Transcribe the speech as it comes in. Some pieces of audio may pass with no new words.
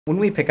When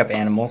we pick up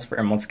animals for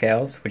Emerald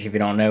Scales, which if you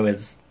don't know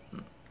is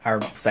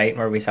our site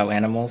where we sell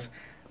animals,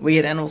 we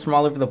get animals from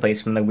all over the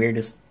place, from the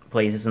weirdest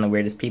places and the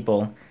weirdest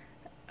people.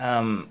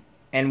 And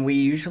we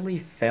usually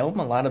film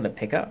a lot of the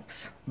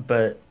pickups,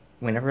 but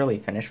we never really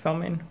finish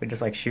filming. We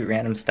just like shoot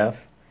random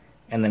stuff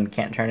and then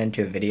can't turn it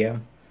into a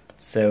video.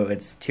 So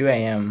it's 2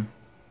 a.m.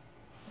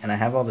 and I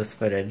have all this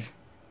footage.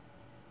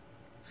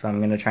 So I'm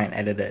gonna try and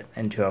edit it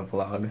into a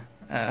vlog.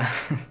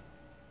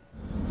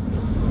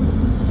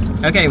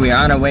 Okay, we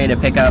are on our way to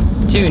pick up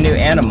 2 new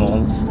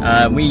animals.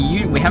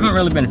 We haven't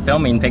really been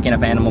filming picking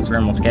up animals for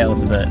Emerald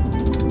Scales, but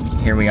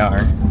here we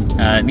are.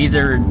 Are these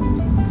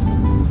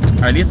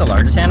the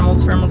largest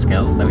animals for Emerald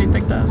Scales that we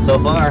picked up?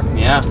 So far,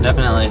 yeah,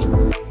 definitely.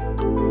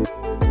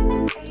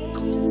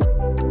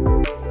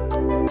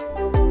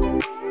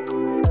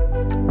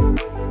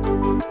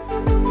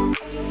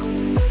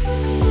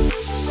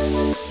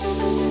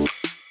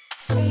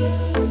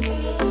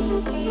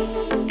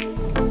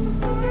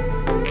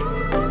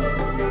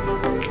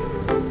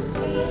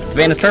 The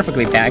van is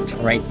perfectly packed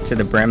right to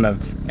the brim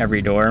of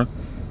every door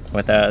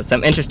with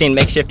some interesting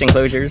makeshift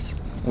enclosures,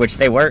 which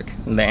they work.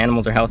 The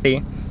animals are healthy,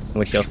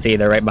 which you'll see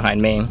they're right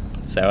behind me.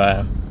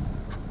 So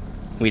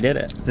we did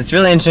it. It's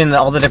really interesting that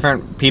all the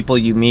different people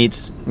you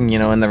meet, you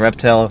know, in the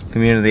reptile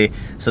community.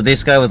 So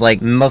this guy was like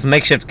the most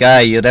makeshift guy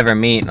you'd ever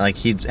meet. Like,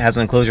 he has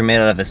an enclosure made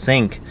out of a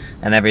sink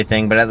and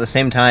everything, but at the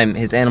same time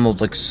his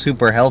animals look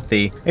super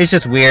healthy. It's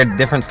just weird,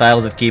 different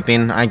styles of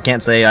keeping. I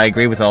can't say I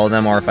agree with all of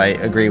them or if I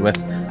agree with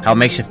how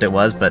makeshift it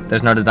was, but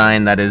there's no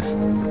denying that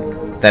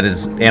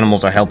his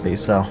animals are healthy.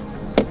 So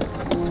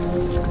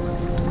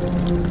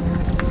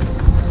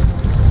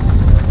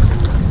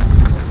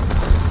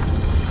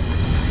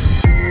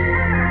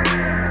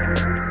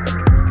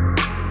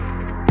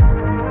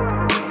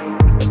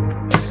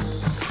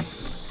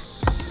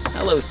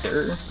hello,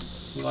 sir.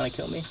 You want to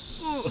kill me?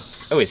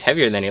 Oh, he's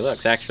heavier than he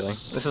looks, actually.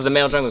 This is the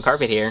male jungle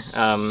carpet here.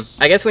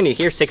 I guess when you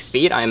hear 6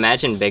 feet, I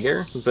imagine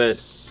bigger, but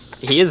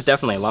he is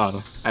definitely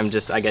long. I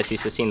guess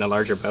used to seeing the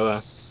larger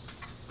boa.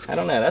 I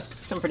don't know, that's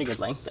some pretty good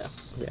length, though.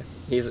 Yeah,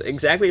 he's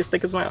exactly as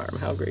thick as my arm.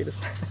 How great is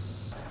that?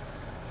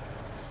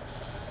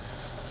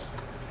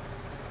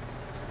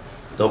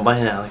 don't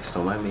mind Alex,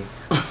 don't mind me.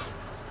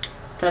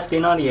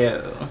 Testing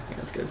audio. Yeah,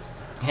 that's good.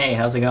 Hey,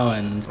 how's it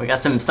going? We got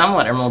some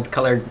somewhat emerald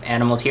colored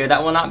animals here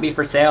that will not be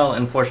for sale,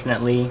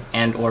 unfortunately,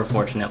 and or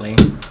fortunately.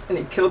 And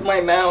he killed my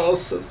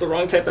mouse. It's the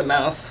wrong type of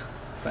mouse.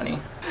 Funny.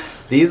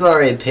 These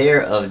are a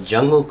pair of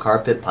jungle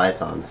carpet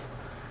pythons.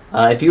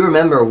 If you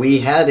remember, we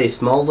had a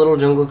small little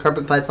jungle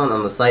carpet python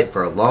on the site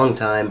for a long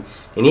time,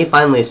 and he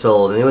finally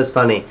sold, and it was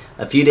funny.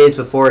 A few days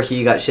before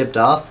he got shipped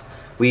off,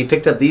 we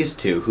picked up these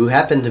 2, who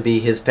happened to be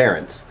his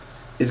parents.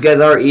 These guys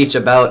are each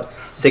about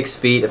 6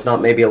 feet, if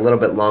not maybe a little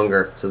bit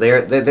longer, so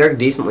they're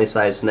decently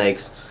sized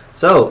snakes.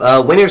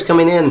 So, winter's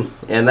coming in,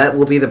 and that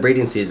will be the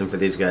breeding season for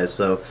these guys,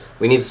 so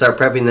we need to start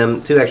prepping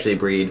them to actually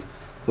breed.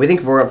 We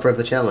think we're up for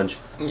the challenge.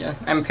 Yeah,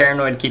 I'm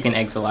paranoid keeping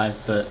eggs alive,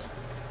 but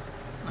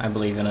I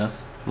believe in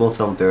us. We'll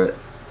film through it.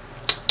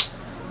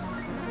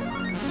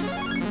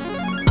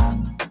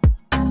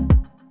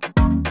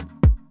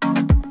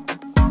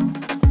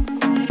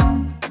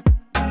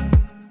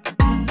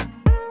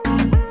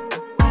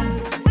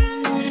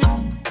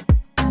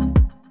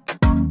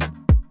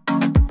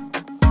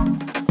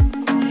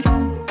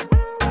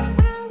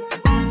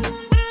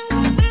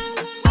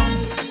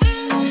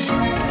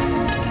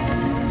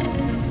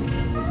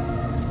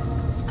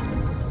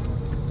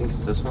 I think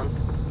it's this one.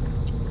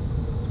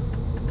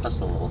 That's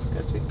a little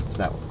sketchy. It's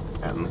that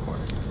one, out in the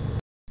corner.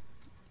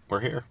 We're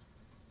here.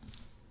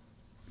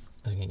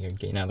 I was you're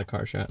getting out of the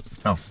car shot.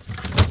 Oh.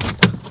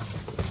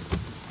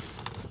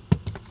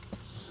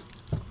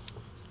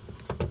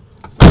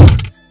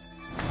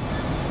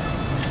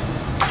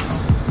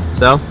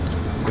 So,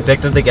 we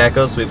picked up the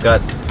geckos. We've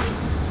got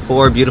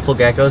 4 beautiful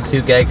geckos,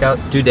 2 day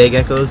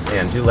geckos,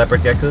 and 2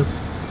 leopard geckos.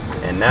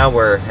 And now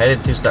we're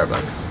headed to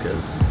Starbucks,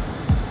 because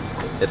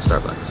it's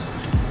Starbucks.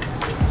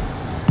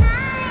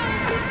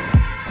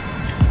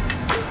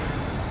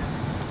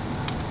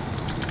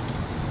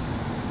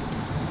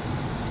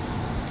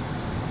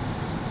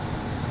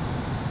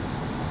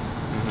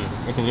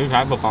 It's a new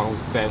type of bottle.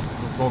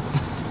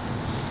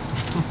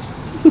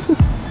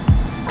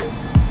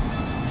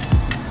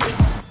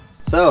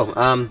 So,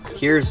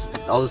 here's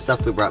all the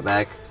stuff we brought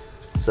back.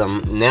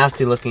 Some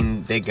nasty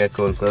looking big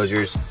gecko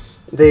enclosures.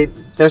 Their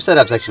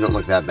setups actually don't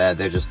look that bad,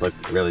 they just look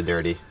really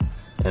dirty.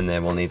 And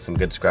then we'll need some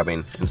good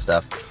scrubbing and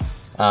stuff.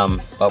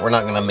 But we're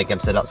not gonna make them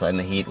sit outside in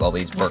the heat while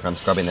we work on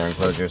scrubbing their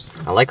enclosures.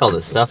 I like all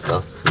this stuff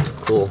though.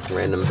 Cool,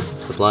 random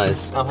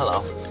supplies. Oh,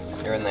 hello.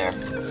 You're in there.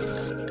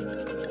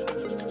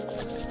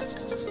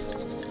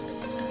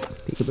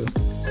 Peekaboo.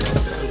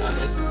 That's so not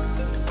it.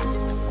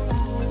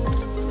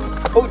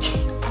 Oh, gee.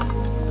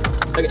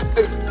 Okay.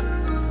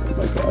 Oh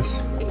my gosh.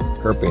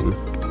 Herping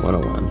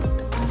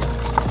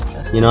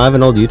 101. You know, I have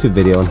an old YouTube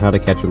video on how to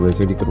catch a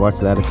lizard. You could watch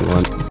that if you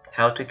want.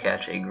 How to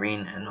catch a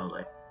green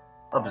anole.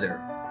 Observe.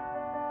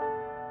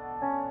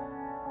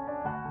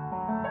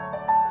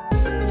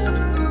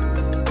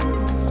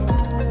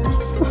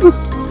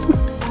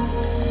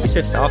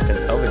 He's so soft and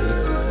velvety.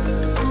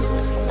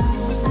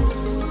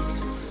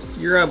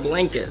 You're a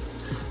blanket.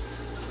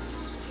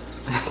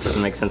 That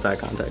doesn't make sense out of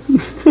context.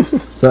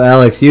 So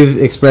Alex, you've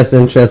expressed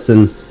interest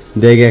in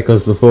day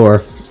geckos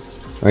before.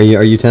 Are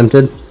you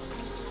tempted?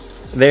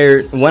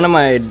 One of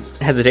my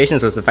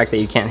hesitations was the fact that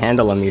you can't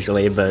handle them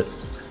usually, but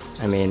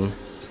I mean,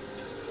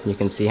 you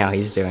can see how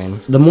he's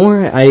doing. The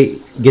more I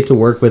get to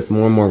work with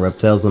more and more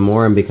reptiles, the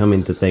more I'm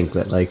becoming to think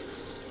that, like,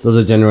 those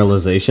are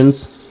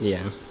generalizations.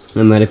 Yeah.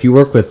 And that if you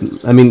work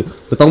with, I mean,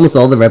 with almost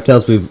all the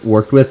reptiles we've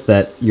worked with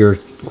that you're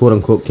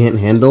quote-unquote can't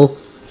handle,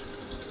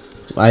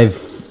 I've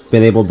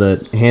been able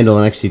to handle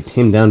and actually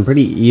tame down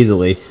pretty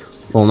easily.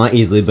 Well, not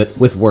easily, but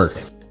with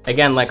work.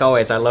 Again, like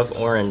always, I love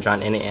orange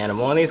on any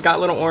animal, and he's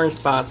got little orange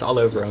spots all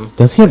over him.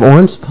 Does he have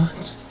orange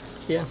spots?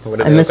 Yeah.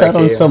 I miss out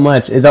on so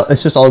much.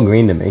 It's just all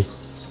green to me.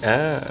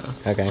 Oh,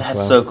 okay.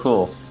 That's so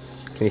cool.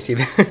 Can you see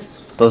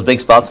those? Those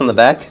big spots on the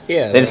back?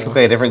 Yeah. They just look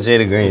like a different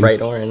shade of green.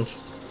 Bright orange.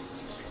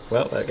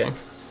 Well, okay.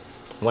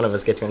 One of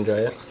us get to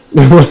enjoy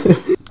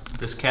it.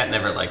 This cat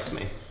never likes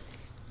me.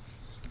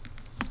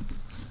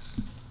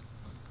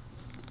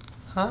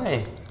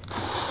 Hi.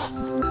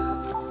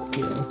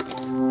 Yeah.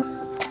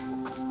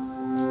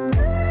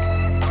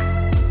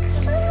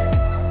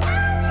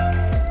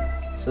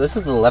 So this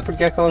is the leopard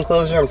gecko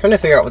enclosure. I'm trying to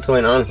figure out what's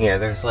going on here.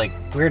 There's like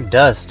weird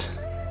dust.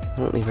 I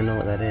don't even know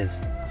what that is.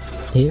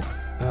 Yeah.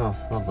 Oh,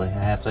 lovely. A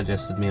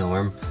half-digested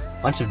mealworm.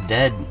 Bunch of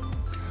dead.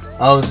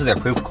 Oh, this is their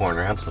poop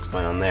corner. That's what's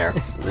going on there.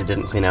 They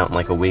didn't clean out in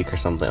like a week or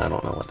something. I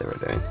don't know what they were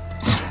doing.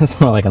 It's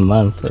more like a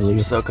month at I'm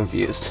least. so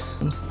confused.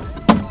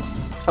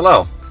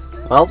 Hello.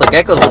 Well, the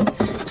geckos.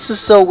 This is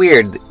so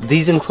weird.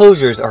 These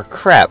enclosures are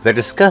crap. They're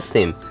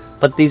disgusting.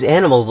 But these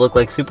animals look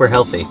like super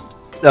healthy.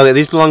 Okay,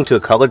 these belong to a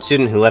college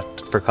student who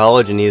left for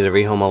college and needed to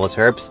rehome all his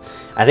herps.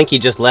 I think he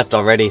just left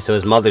already, so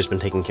his mother's been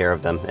taking care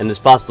of them. And it's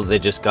possible they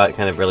just got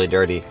kind of really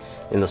dirty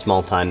in the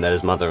small time that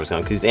his mother was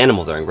gone, because these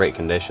animals are in great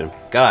condition.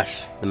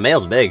 Gosh, the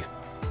male's big.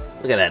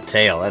 Look at that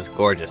tail, that's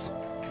gorgeous.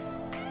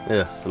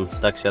 Ugh, some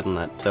stuck shut on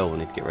that toe we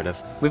need to get rid of.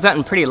 We've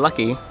gotten pretty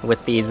lucky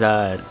with these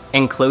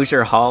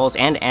enclosure halls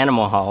and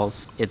animal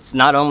halls. It's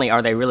not only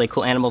are they really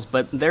cool animals,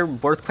 but they're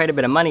worth quite a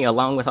bit of money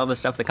along with all the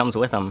stuff that comes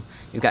with them.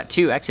 You've got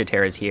 2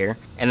 exoterras here,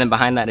 and then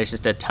behind that is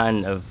just a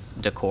ton of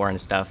decor and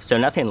stuff. So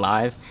nothing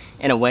live.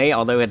 In a way,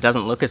 although it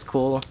doesn't look as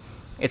cool,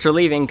 it's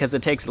relieving because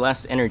it takes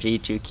less energy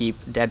to keep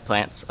dead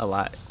plants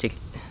alive.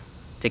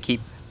 To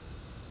keep...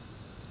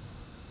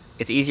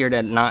 It's easier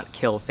to not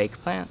kill fake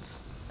plants.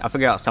 I'll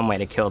figure out some way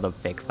to kill the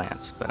fake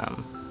plants, but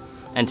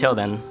until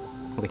then,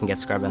 we can get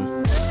scrubbing.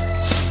 I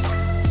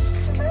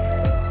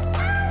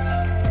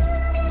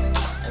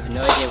have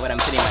no idea what I'm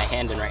putting my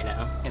hand in right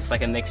now. It's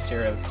like a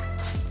mixture of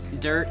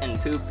dirt and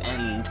poop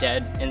and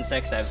dead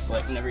insects that I've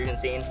like never even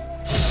seen.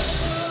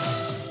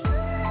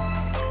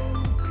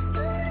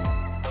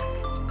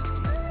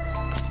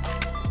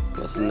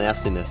 What's the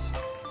nastiness?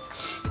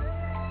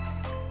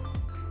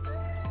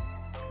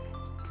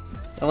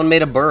 That one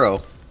made a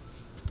burrow.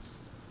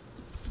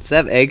 Does it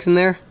have eggs in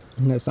there?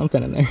 There's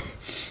something in there.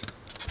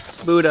 It's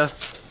Buddha.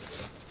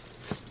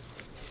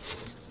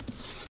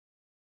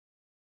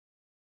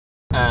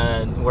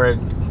 We're a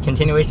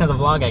continuation of the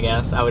vlog, I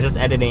guess. I was just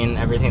editing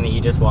everything that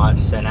you just watched,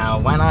 so now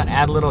why not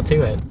add a little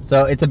to it?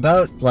 So it's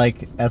about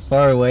like as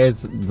far away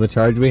as the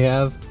charge we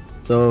have.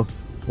 So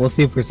we'll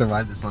see if we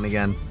survive this one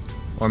again.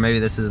 Or maybe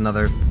this is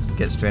another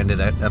get stranded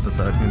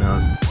episode, who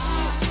knows.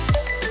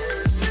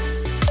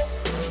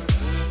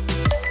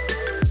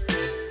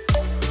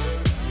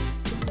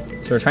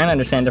 So we're trying to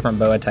understand different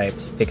boa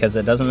types because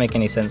it doesn't make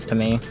any sense to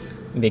me,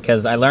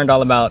 because I learned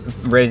all about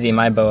Rosie,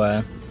 my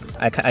boa.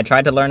 I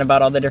tried to learn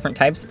about all the different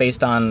types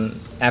based on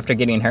after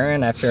getting her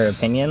and after her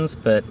opinions,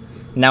 but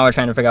now we're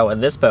trying to figure out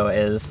what this boa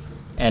is.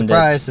 And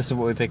surprise, this is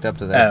what we picked up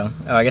today. Oh,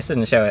 I guess it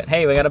didn't show it.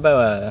 Hey, we got a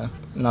boa.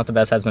 Not the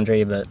best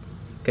husbandry, but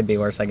could be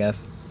worse, I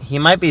guess. He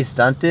might be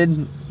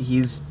stunted.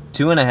 He's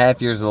 2.5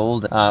 years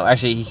old.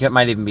 Actually, he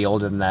might even be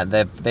older than that.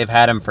 They've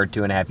had him for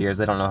 2.5 years.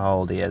 They don't know how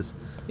old he is.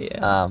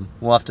 Yeah.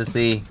 We'll have to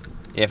see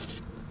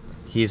if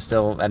he's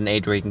still at an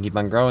age where he can keep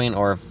on growing,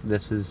 or if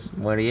this is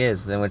what he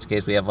is, in which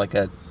case we have like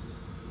a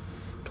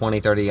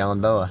 20-30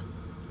 gallon boa.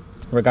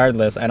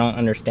 Regardless, I don't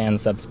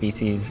understand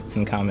subspecies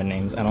and common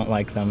names. I don't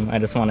like them. I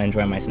just want to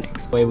enjoy my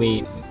snakes.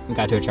 We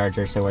got to a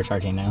charger, so we're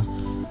charging now.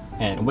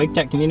 At Wake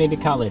Tech Community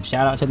College,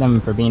 shout out to them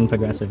for being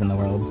progressive in the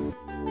world.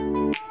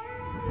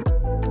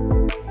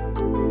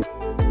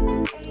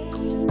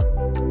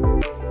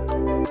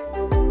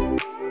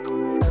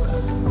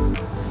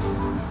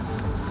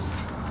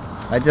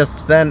 I just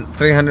spent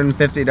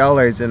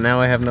 $350 and now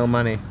I have no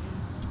money.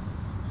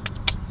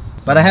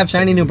 But I have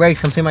shiny new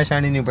brakes. Come see my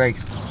shiny new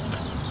brakes.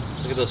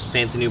 Look at those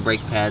fancy new brake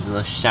pads and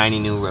those shiny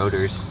new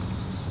rotors.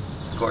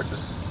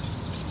 Gorgeous.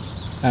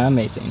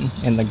 Amazing.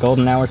 In the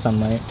golden hour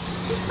sunlight.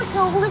 It's the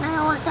golden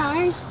hour,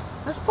 guys.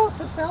 Let's post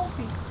a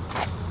selfie.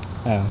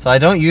 Oh. So I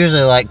don't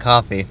usually like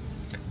coffee.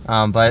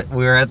 But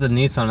we were at the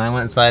Nissan and I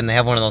went inside and they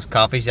have one of those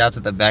coffee shops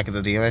at the back of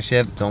the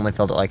dealership. So I only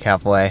filled it like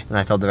halfway and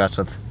I filled the rest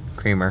with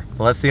creamer.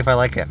 Well, let's see if I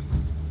like it.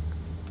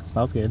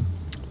 Smells good.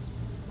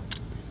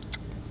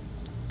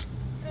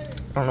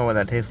 I don't know what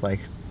that tastes like.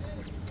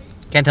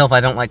 Can't tell if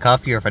I don't like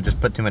coffee or if I just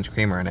put too much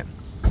creamer in it.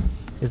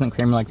 Isn't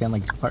creamer like that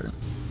like part?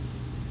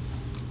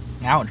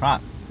 Now it's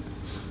hot.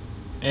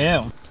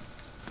 Ew.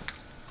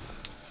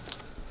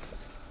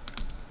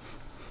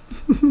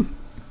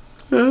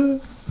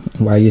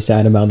 Why are you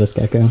sad about this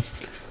gecko?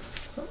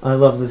 I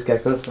love this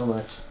gecko so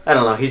much. I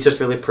don't know, he's just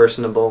really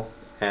personable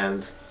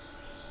and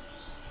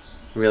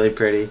really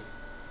pretty.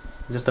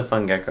 Just a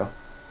fun gecko.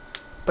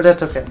 But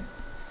that's okay.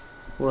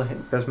 Well,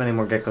 there's many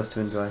more geckos to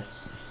enjoy.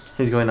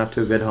 He's going off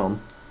to a good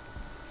home.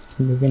 He's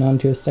moving on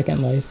to his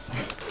second life.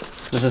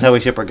 This is how we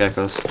ship our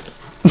geckos.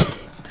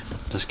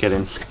 Just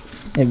kidding.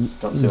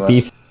 Don't sue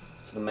us.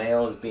 The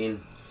male is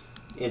being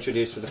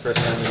introduced for the first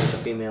time to the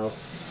females.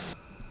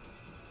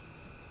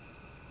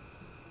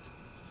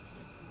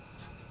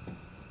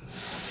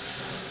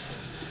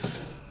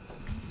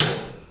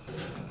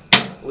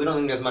 We don't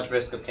think there's much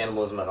risk of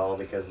cannibalism at all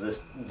because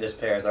this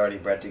pair is already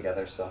bred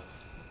together, so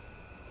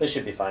this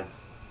should be fine.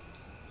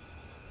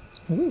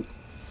 Ooh.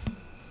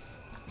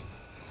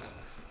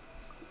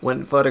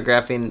 When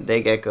photographing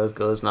day geckos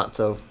goes not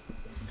so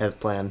as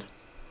planned.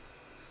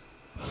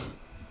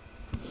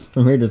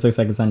 From here, it just looks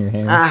like it's on your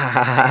hair.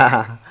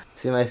 Ah,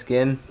 see my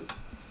skin?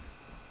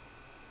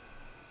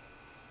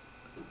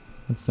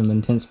 That's some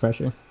intense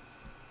pressure.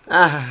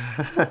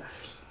 Ah.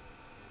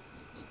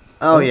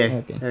 Oh yeah,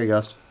 okay. There he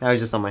goes. Now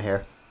he's just on my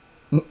hair.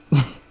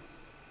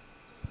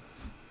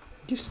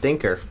 You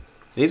stinker.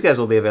 These guys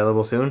will be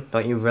available soon.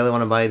 Don't you really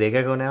want to buy a day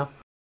gecko now?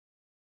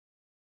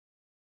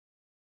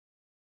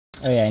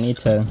 Oh yeah, I need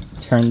to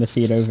turn the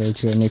feed over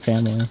to a new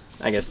family.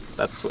 I guess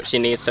that's what she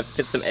needs to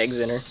fit some eggs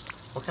in her.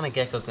 What kind of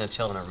gecko's gonna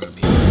chill in a room?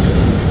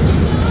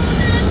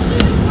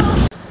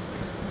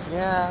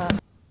 Yeah.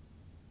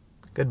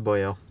 Good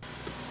boyo.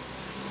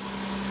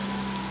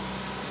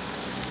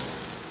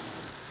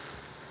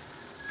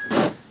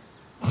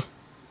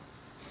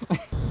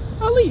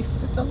 A leaf.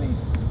 It's a leaf.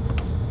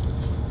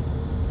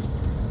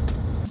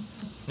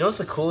 You know what's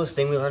the coolest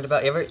thing we learned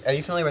about? Are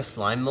you familiar with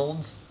slime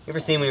molds? You ever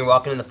seen when you're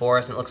walking in the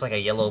forest and it looks like a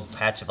yellow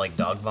patch of like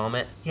dog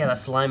vomit? Yeah,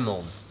 that's slime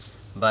molds.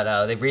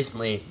 But they've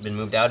recently been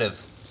moved out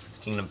of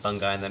Kingdom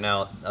Fungi and they're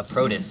now a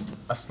protist.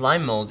 A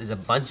slime mold is a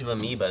bunch of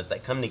amoebas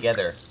that come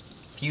together,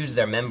 fuse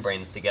their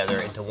membranes together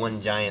into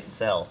one giant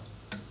cell.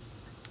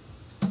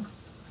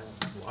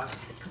 Wow.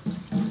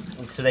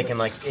 So they can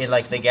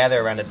they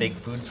gather around a big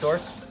food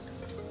source.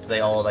 So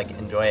they all like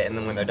enjoy it, and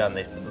then when they're done,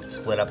 they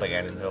split up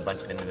again into a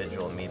bunch of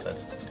individual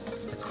amoebas.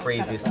 It's the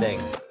craziest thing.